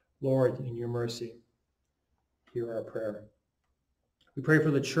 Lord, in your mercy, hear our prayer. We pray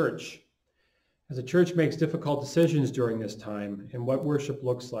for the church. As the church makes difficult decisions during this time and what worship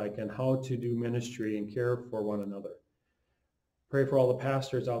looks like and how to do ministry and care for one another. Pray for all the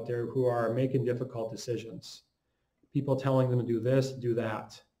pastors out there who are making difficult decisions. People telling them to do this, do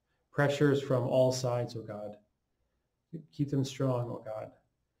that. Pressures from all sides, oh God. Keep them strong, oh God.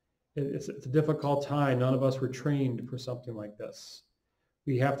 It's a difficult time. None of us were trained for something like this.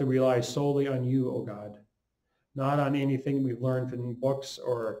 We have to rely solely on you, O God, not on anything we've learned from books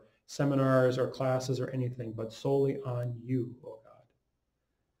or seminars or classes or anything, but solely on you, O God.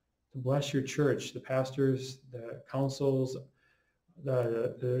 To bless your church, the pastors, the councils,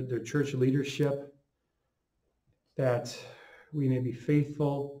 the church leadership, that we may be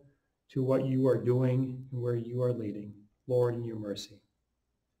faithful to what you are doing and where you are leading. Lord, in your mercy,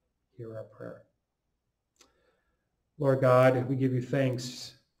 hear our prayer. Lord God, we give you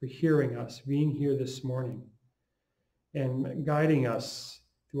thanks for hearing us, being here this morning, and guiding us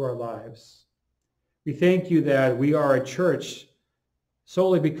through our lives. We thank you that we are a church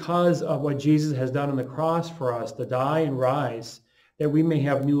solely because of what Jesus has done on the cross for us, to die and rise, that we may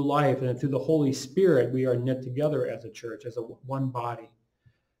have new life. And through the Holy Spirit, we are knit together as a church, as one body,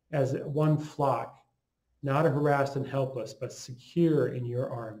 as one flock, not harassed and helpless, but secure in your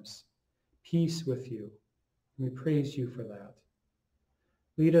arms. Peace with you. And we praise you for that.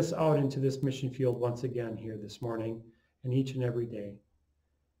 Lead us out into this mission field once again here this morning and each and every day.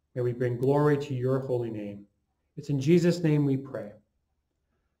 May we bring glory to your holy name. It's in Jesus' name we pray.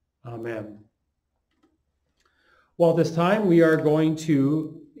 Amen. Well, this time we are going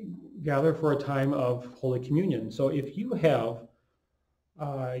to gather for a time of Holy Communion. So if you have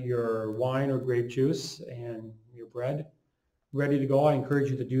your wine or grape juice and your bread ready to go, I encourage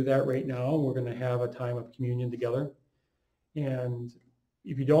you to do that right now. We're going to have a time of communion together. And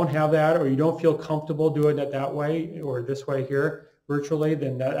if you don't have that, or you don't feel comfortable doing it that way or this way here virtually,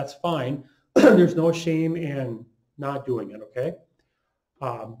 then that's fine. There's no shame in not doing it, okay?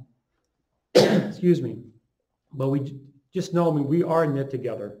 Excuse me. But we just know, I mean, we are knit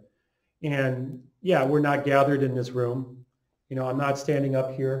together. And yeah, we're not gathered in this room. You know, I'm not standing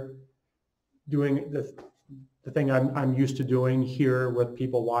up here doing the thing I'm used to doing here with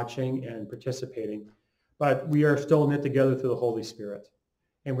people watching and participating. But we are still knit together through the Holy Spirit.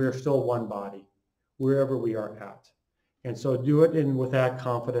 And we are still one body, wherever we are at. And so do it with that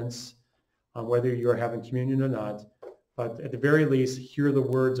confidence, whether you're having communion or not. But at the very least, hear the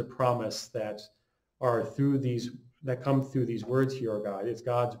words of promise that are through these, that come through these words here, oh God. It's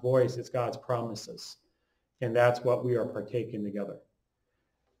God's voice, it's God's promises. And that's what we are partaking together.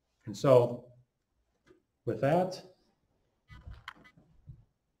 And so, with that,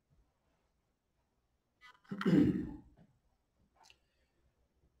 we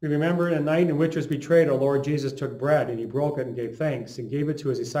remember in the night in which was betrayed, our Lord Jesus took bread, and he broke it and gave thanks, and gave it to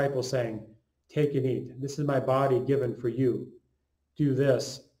his disciples, saying, "Take and eat. This is my body given for you. Do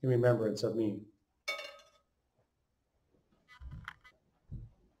this in remembrance of me."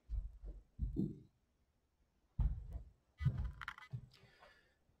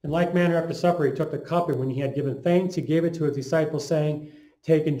 In like manner, after supper, he took the cup, and when he had given thanks, he gave it to his disciples, saying,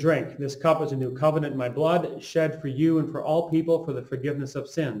 "Take and drink. This cup is a new covenant in my blood, shed for you and for all people for the forgiveness of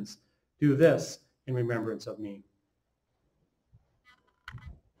sins. Do this in remembrance of me."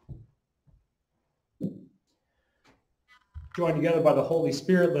 Joined together by the Holy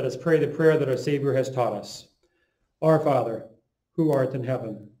Spirit, let us pray the prayer that our Savior has taught us. Our Father, who art in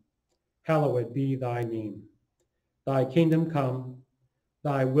heaven, hallowed be thy name. Thy kingdom come,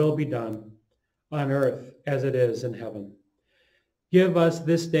 thy will be done, on earth as it is in heaven. Give us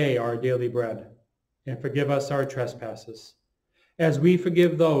this day our daily bread, and forgive us our trespasses, as we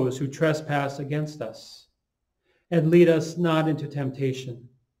forgive those who trespass against us. And lead us not into temptation,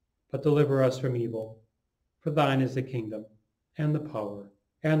 but deliver us from evil. For thine is the kingdom, and the power,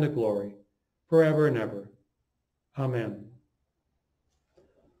 and the glory, forever and ever. Amen.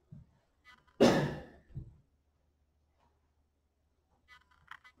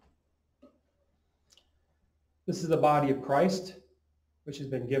 This is the body of Christ, which has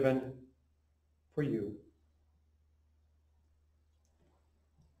been given for you.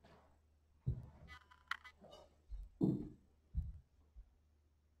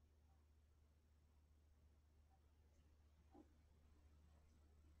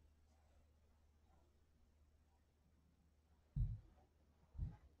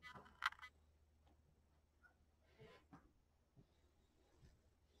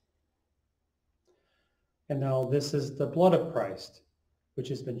 And now this is the blood of Christ, which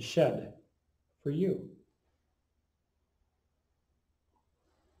has been shed for you.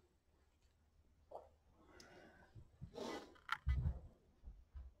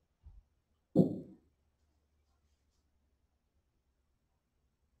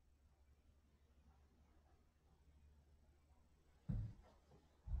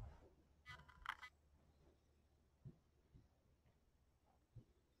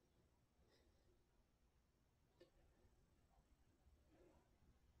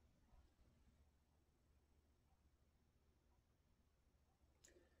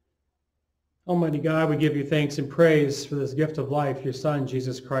 Almighty God, we give you thanks and praise for this gift of life, your Son,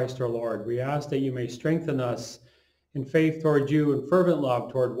 Jesus Christ our Lord. We ask that you may strengthen us in faith toward you and fervent love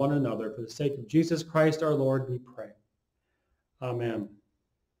toward one another. For the sake of Jesus Christ our Lord, we pray. Amen.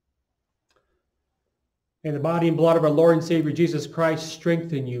 May the body and blood of our Lord and Savior Jesus Christ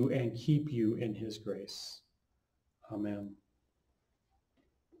strengthen you and keep you in his grace. Amen.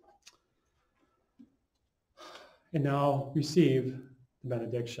 And now receive the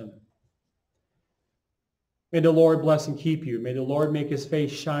benediction. May the Lord bless and keep you. May the Lord make his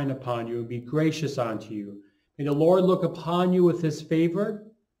face shine upon you and be gracious unto you. May the Lord look upon you with his favor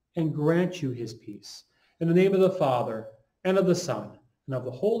and grant you his peace. In the name of the Father, and of the Son, and of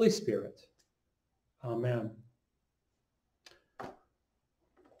the Holy Spirit. Amen.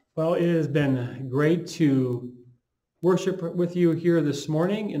 Well, it has been great to worship with you here this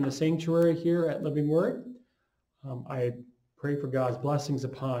morning in the sanctuary here at Living Word. I pray for God's blessings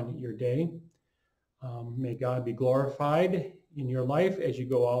upon your day. May God be glorified in your life as you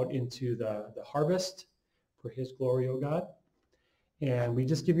go out into the harvest for his glory, O God. And we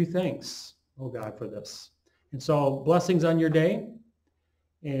just give you thanks, O God, for this. And so blessings on your day.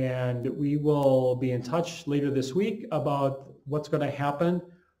 And we will be in touch later this week about what's going to happen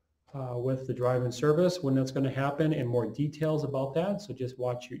with the drive-in service, when that's going to happen, and more details about that. So just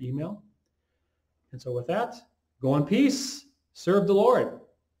watch your email. And so with that, go in peace. Serve the Lord.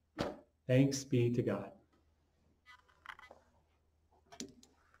 Thanks be to God.